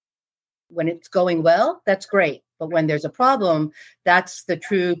When it's going well, that's great. But when there's a problem, that's the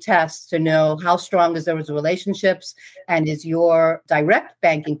true test to know how strong is those relationships and is your direct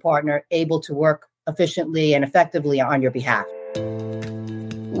banking partner able to work efficiently and effectively on your behalf.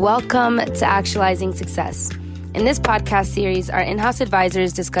 Welcome to Actualizing Success. In this podcast series, our in-house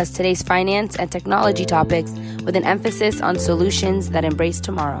advisors discuss today's finance and technology topics with an emphasis on solutions that embrace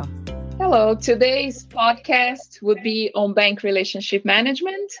tomorrow. Hello, today's podcast would be on bank relationship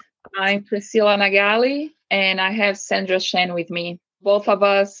management. I'm Priscilla Nagali, and I have Sandra Shen with me. Both of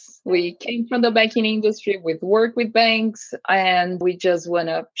us, we came from the banking industry, we've worked with banks, and we just want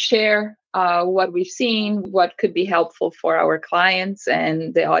to share what we've seen, what could be helpful for our clients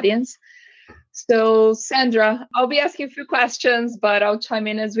and the audience. So, Sandra, I'll be asking a few questions, but I'll chime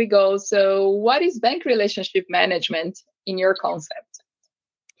in as we go. So, what is bank relationship management in your concept?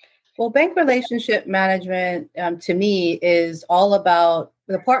 Well, bank relationship management to me is all about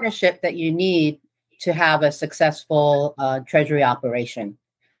the partnership that you need to have a successful treasury operation.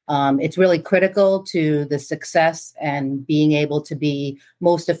 It's really critical to the success and being able to be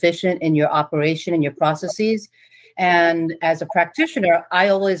most efficient in your operation and your processes. And as a practitioner, I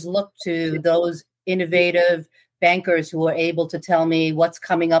always look to those innovative bankers who are able to tell me what's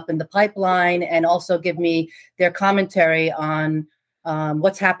coming up in the pipeline and also give me their commentary on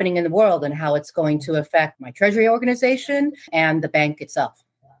what's happening in the world and how it's going to affect my treasury organization and the bank itself.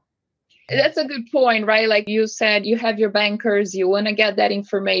 That's a good point, right? Like you said, you have your bankers, you want to get that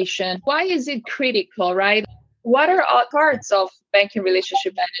information. Why is it critical, right? What are all parts of banking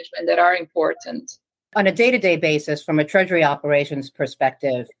relationship management that are important? On a day-to-day basis, from a treasury operations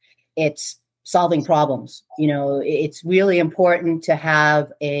perspective, it's solving problems. You know, it's really important to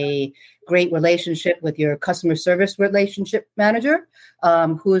have a great relationship with your customer service relationship manager,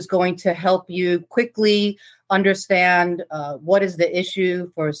 who is going to help you quickly understand what is the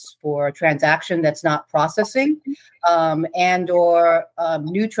issue for a transaction that's not processing, and or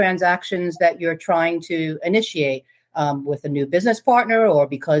new transactions that you're trying to initiate with a new business partner or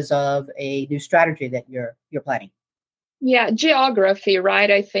because of a new strategy that you're planning. Yeah, geography,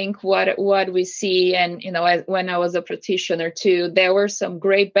 right? I think what we see, and when I was a practitioner too, there were some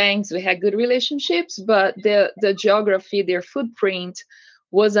great banks. We had good relationships, but the geography, their footprint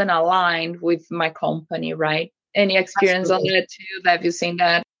wasn't aligned with my company, right? Any experience Absolutely. on that too? Have you seen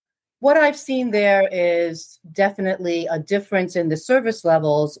that? What I've seen there is definitely a difference in the service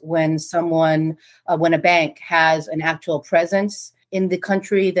levels when a bank has an actual presence in the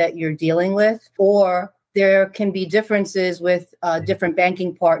country that you're dealing with, or there can be differences with different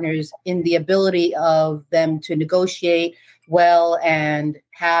banking partners in the ability of them to negotiate well and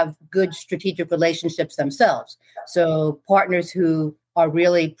have good strategic relationships themselves. So partners who are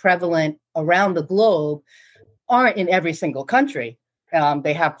really prevalent around the globe aren't in every single country.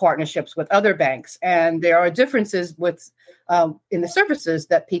 They have partnerships with other banks, and there are differences with in the services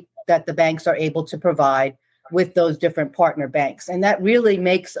that the banks are able to provide with those different partner banks. And that really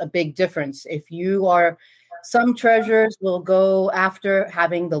makes a big difference. Some treasurers will go after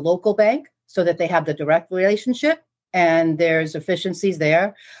having the local bank so that they have the direct relationship, and there's efficiencies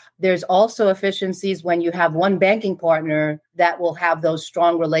there. There's also efficiencies when you have one banking partner that will have those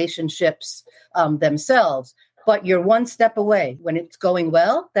strong relationships themselves, but you're one step away. When it's going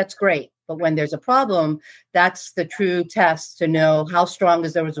well, that's great. But when there's a problem, that's the true test to know how strong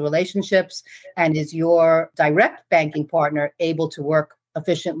is those relationships and is your direct banking partner able to work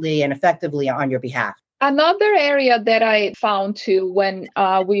efficiently and effectively on your behalf. Another area that I found too when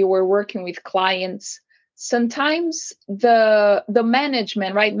we were working with clients, sometimes the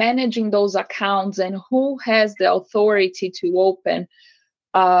management, right, managing those accounts and who has the authority to open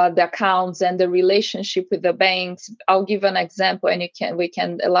the accounts and the relationship with the banks. I'll give an example, and we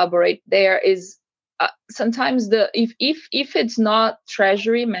can elaborate. There is sometimes if it's not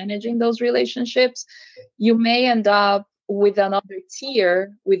treasury managing those relationships, you may end up with another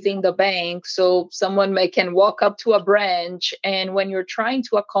tier within the bank. So someone can walk up to a branch, and when you're trying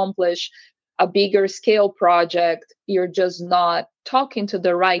to accomplish a bigger scale project, you're just not talking to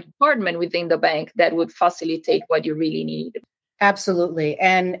the right department within the bank that would facilitate what you really need. Absolutely.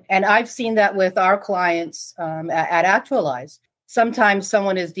 And I've seen that with our clients at Actualize. Sometimes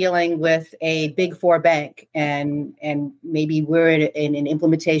someone is dealing with a big four bank and maybe we're in an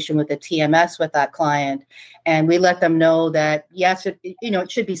implementation with a TMS with that client. And we let them know that, yes,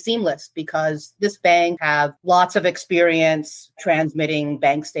 it should be seamless because this bank have lots of experience transmitting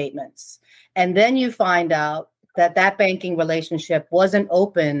bank statements. And then you find out that banking relationship wasn't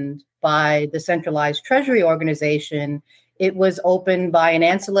opened by the centralized treasury organization. It was opened by an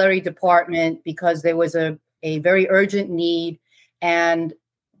ancillary department because there was a very urgent need. And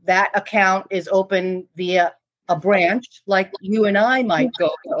that account is open via a branch, like you and I might go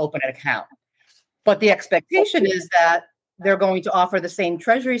to open an account. But the expectation is that they're going to offer the same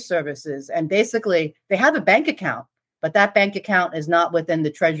treasury services. And basically, they have a bank account, but that bank account is not within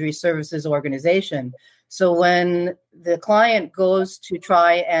the Treasury Services organization. So when the client goes to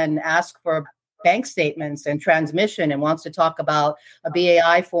try and ask for bank statements and transmission and wants to talk about a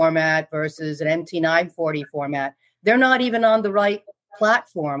BAI format versus an MT940 format, they're not even on the right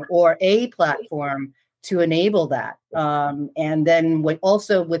platform or a platform to enable that. And then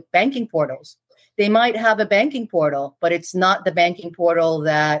also with banking portals, they might have a banking portal, but it's not the banking portal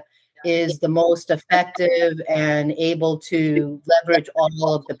that is the most effective and able to leverage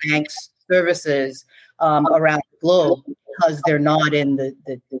all of the bank's services around the globe, because they're not in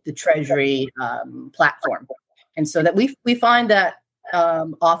the Treasury platform. And so that we find that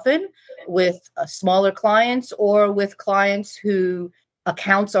often with smaller clients or with clients who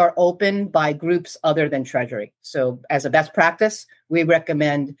accounts are open by groups other than Treasury. So as a best practice, we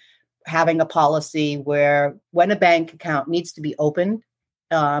recommend having a policy where when a bank account needs to be opened,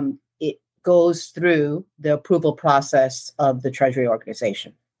 it goes through the approval process of the Treasury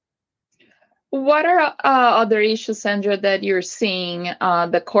organization. What are other issues, Sandra, that you're seeing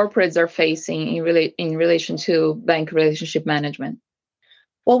the corporates are facing in relation to bank relationship management?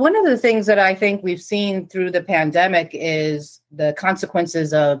 Well, one of the things that I think we've seen through the pandemic is the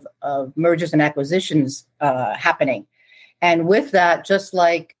consequences of mergers and acquisitions happening. And with that, just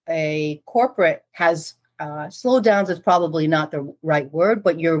like a corporate has slowdowns is probably not the right word,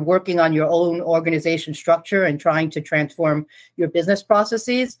 but you're working on your own organization structure and trying to transform your business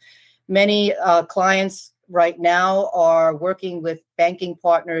processes. Many clients right now are working with banking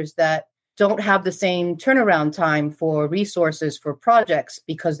partners that don't have the same turnaround time for resources for projects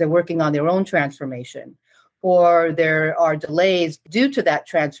because they're working on their own transformation, or there are delays due to that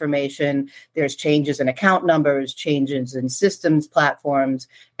transformation. There's changes in account numbers, changes in systems platforms,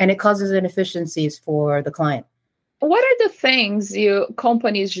 and it causes inefficiencies for the client. What are the things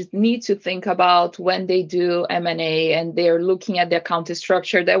companies need to think about when they do M&A and they're looking at the accounting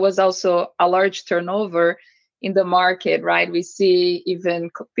structure? There was also a large turnover in the market, right? We see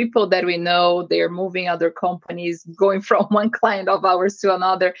even people that we know, they're moving other companies, going from one client of ours to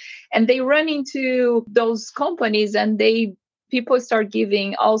another, and they run into those companies and people start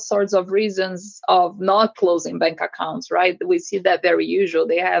giving all sorts of reasons of not closing bank accounts, right? We see that very usual.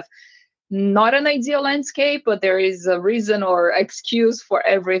 They have not an ideal landscape, but there is a reason or excuse for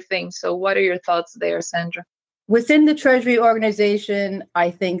everything. So what are your thoughts there, Sandra? Within the Treasury organization,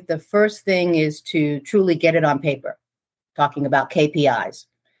 I think the first thing is to truly get it on paper, talking about KPIs.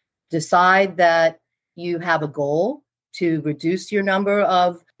 Decide that you have a goal to reduce your number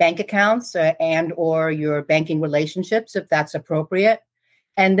of bank accounts and or your banking relationships, if that's appropriate.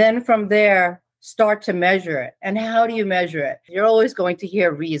 And then from there, start to measure it. And how do you measure it? You're always going to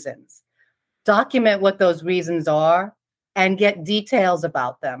hear reasons. Document what those reasons are and get details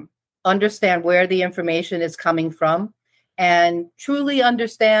about them. Understand where the information is coming from and truly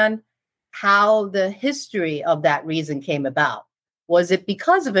understand how the history of that reason came about. Was it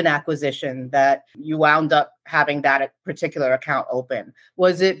because of an acquisition that you wound up having that particular account open?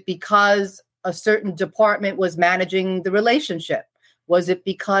 Was it because a certain department was managing the relationship? Was it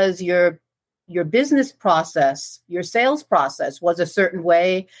because your business process, your sales process was a certain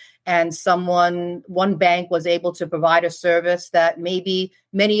way and one bank was able to provide a service that maybe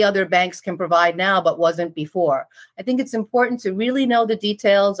many other banks can provide now, but wasn't before? I think it's important to really know the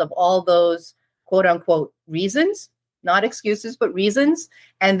details of all those quote unquote reasons, not excuses, but reasons,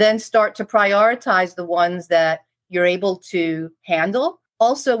 and then start to prioritize the ones that you're able to handle.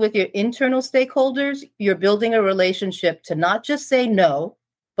 Also, with your internal stakeholders, you're building a relationship to not just say no,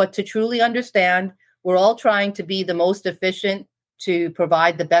 but to truly understand we're all trying to be the most efficient to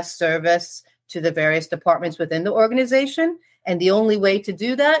provide the best service to the various departments within the organization. And the only way to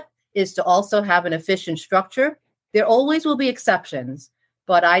do that is to also have an efficient structure. There always will be exceptions,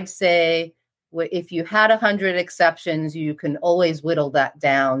 but I'd say if you had 100 exceptions, you can always whittle that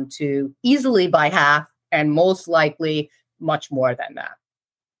down to easily by half and most likely much more than that.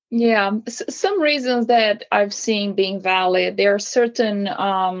 Yeah, some reasons that I've seen being valid, there are certain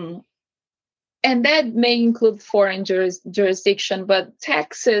and that may include foreign jurisdiction, but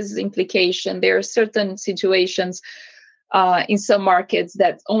taxes implication. There are certain situations in some markets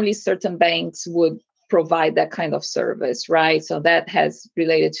that only certain banks would provide that kind of service, right? So that has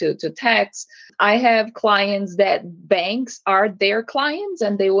related to tax. I have clients that banks are their clients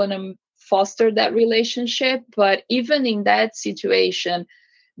and they want to foster that relationship. But even in that situation,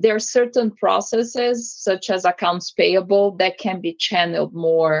 there are certain processes, such as accounts payable, that can be channeled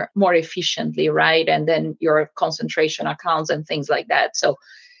more efficiently, right? And then your concentration accounts and things like that. So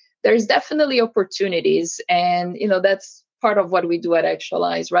there's definitely opportunities, and that's part of what we do at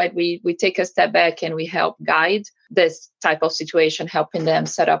Actualize, right? We take a step back and we help guide this type of situation, helping them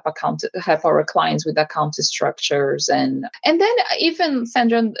set up help our clients with account structures, and then even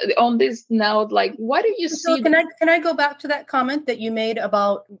Sandra, on this note, like, what do you see? Can I go back to that comment that you made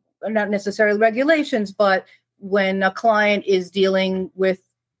about not necessarily regulations, but when a client has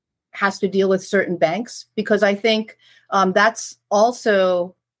to deal with certain banks? Because I think that's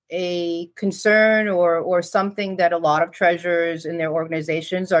also a concern or something that a lot of treasurers in their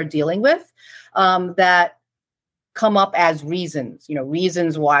organizations are dealing with, that come up as reasons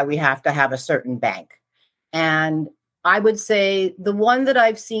why we have to have a certain bank. And I would say the one that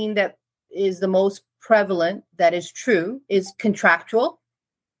I've seen that is the most prevalent, that is true, is contractual.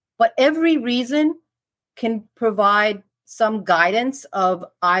 But every reason can provide some guidance of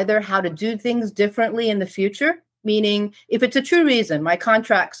either how to do things differently in the future. Meaning, if it's a true reason, my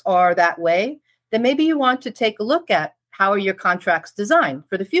contracts are that way, then maybe you want to take a look at how are your contracts designed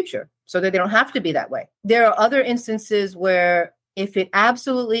for the future so that they don't have to be that way. There are other instances where if it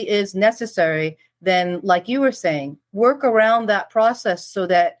absolutely is necessary, then like you were saying, work around that process so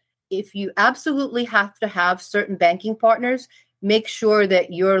that if you absolutely have to have certain banking partners, make sure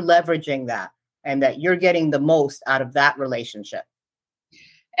that you're leveraging that and that you're getting the most out of that relationship.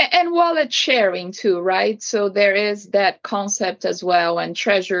 And wallet sharing too, right? So there is that concept as well. And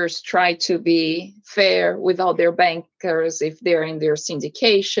treasurers try to be fair with all their bankers if they're in their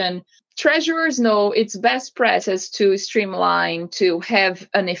syndication. Treasurers know it's best practice to streamline, to have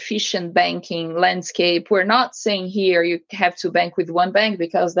an efficient banking landscape. We're not saying here you have to bank with one bank,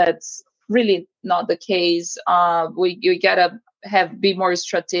 because that's really not the case. You gotta be more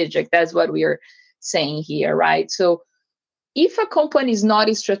strategic. That's what we are saying here, right? So if a company is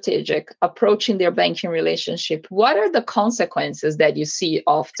not strategic approaching their banking relationship, what are the consequences that you see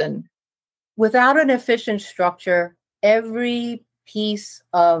often? Without an efficient structure, every piece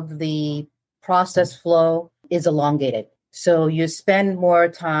of the process flow is elongated. So you spend more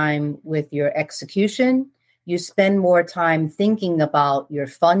time with your execution, you spend more time thinking about your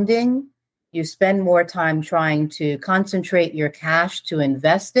funding, you spend more time trying to concentrate your cash to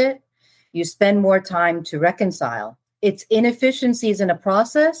invest it, you spend more time to reconcile. It's inefficiencies in a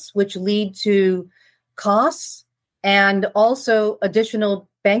process which lead to costs and also additional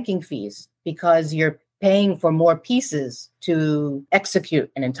banking fees because you're paying for more pieces to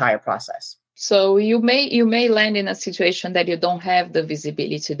execute an entire process. So you may land in a situation that you don't have the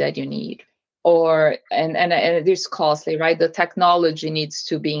visibility that you need, and it is costly, right? The technology needs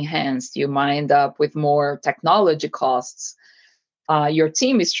to be enhanced. You might end up with more technology costs. Your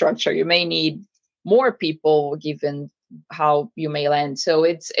team is structured. You may need more people given how you may land. So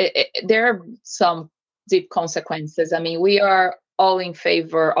there are some deep consequences. I mean, we are all in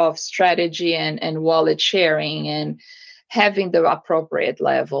favor of strategy and wallet sharing and having the appropriate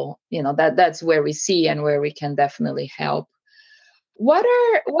level. That's where we see and where we can definitely help. What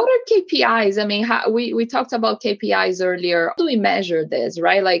are KPIs? I mean, we talked about KPIs earlier. How do we measure this,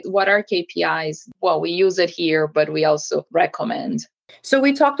 right? Like, what are KPIs? Well, we use it here, but we also recommend. So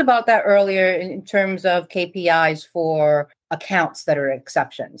we talked about that earlier in terms of KPIs for accounts that are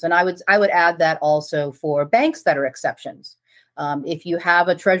exceptions. And I would add that also for banks that are exceptions. If you have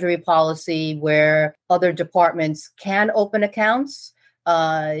a treasury policy where other departments can open accounts,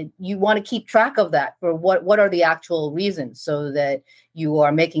 you want to keep track of that for what are the actual reasons so that you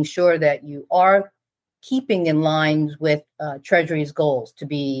are making sure that you are keeping in line with Treasury's goals to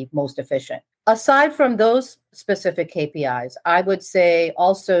be most efficient. Aside from those specific KPIs, I would say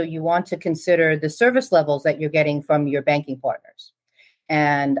also you want to consider the service levels that you're getting from your banking partners.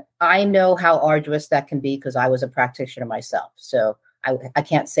 And I know how arduous that can be because I was a practitioner myself. So I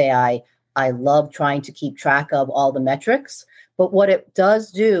can't say I love trying to keep track of all the metrics. But what it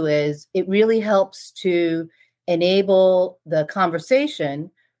does do is it really helps to enable the conversation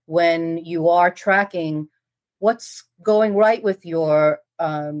when you are tracking what's going right with your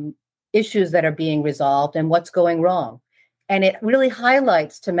issues that are being resolved and what's going wrong. And it really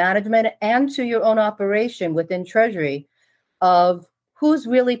highlights to management and to your own operation within Treasury of who's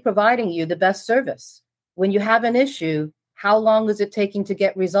really providing you the best service. When you have an issue, how long is it taking to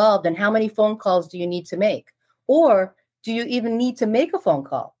get resolved and how many phone calls do you need to make? Or do you even need to make a phone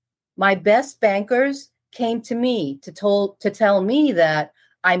call? My best bankers came to me to tell me that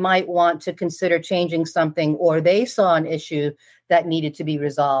I might want to consider changing something, or they saw an issue that needed to be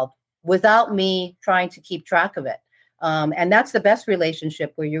resolved without me trying to keep track of it. And that's the best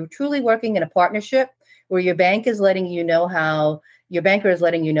relationship, where you're truly working in a partnership, where your bank is letting you know how, your banker is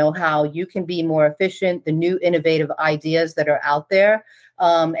letting you know how you can be more efficient, the new innovative ideas that are out there.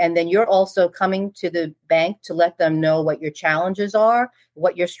 And then you're also coming to the bank to let them know what your challenges are,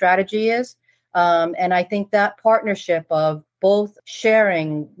 what your strategy is. And I think that partnership of both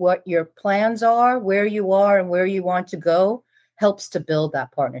sharing what your plans are, where you are and where you want to go, helps to build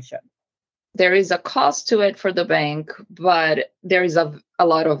that partnership. There is a cost to it for the bank, but there is a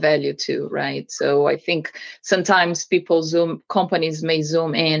lot of value too, right? So I think sometimes companies may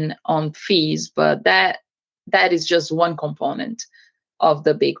zoom in on fees, but that is just one component of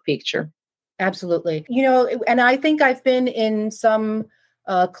the big picture. Absolutely. And I think I've been in some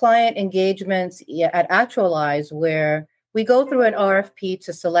client engagements at Actualize where we go through an RFP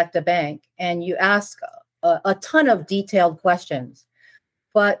to select a bank, and you ask a ton of detailed questions.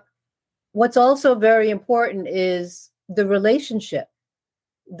 But what's also very important is the relationship,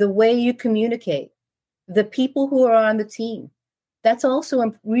 the way you communicate, the people who are on the team. That's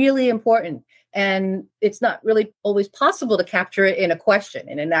also really important. And it's not really always possible to capture it in a question,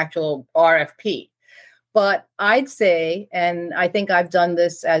 in an actual RFP. But I'd say, and I think I've done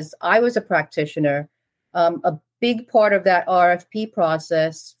this as I was a practitioner, a big part of that RFP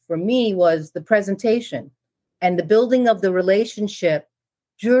process for me was the presentation and the building of the relationship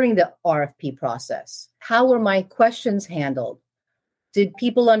during the RFP process. How were my questions handled? Did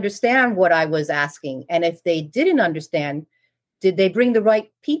people understand what I was asking? And if they didn't understand, did they bring the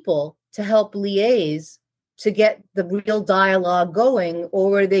right people to help liaise to get the real dialogue going, or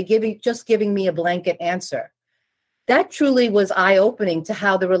were they just giving me a blanket answer? That truly was eye-opening to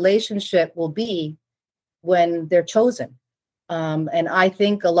how the relationship will be when they're chosen. And I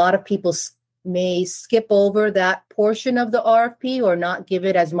think a lot of people may skip over that portion of the RFP or not give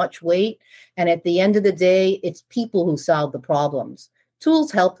it as much weight. And at the end of the day, it's people who solve the problems.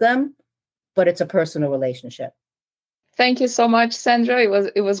 Tools help them, but it's a personal relationship. Thank you so much, Sandra.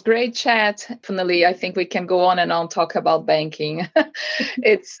 It was great chat. Definitely, I think we can go on and on talk about banking.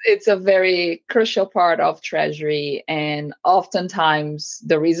 It's a very crucial part of Treasury, and oftentimes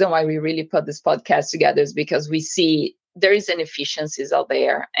the reason why we really put this podcast together is because we see there is inefficiencies out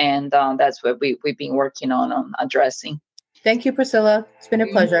there, and that's what we've been working on addressing. Thank you, Priscilla. It's been a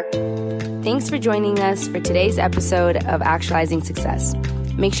pleasure. Thanks for joining us for today's episode of Actualizing Success.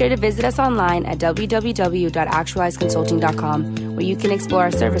 Make sure to visit us online at www.actualizeconsulting.com, where you can explore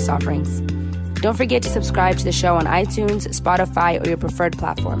our service offerings. Don't forget to subscribe to the show on iTunes, Spotify, or your preferred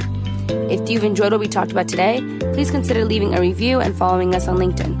platform. If you've enjoyed what we talked about today, please consider leaving a review and following us on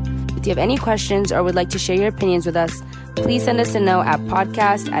LinkedIn. If you have any questions or would like to share your opinions with us, please send us a note at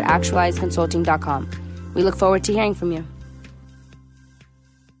podcast@actualizeconsulting.com. We look forward to hearing from you.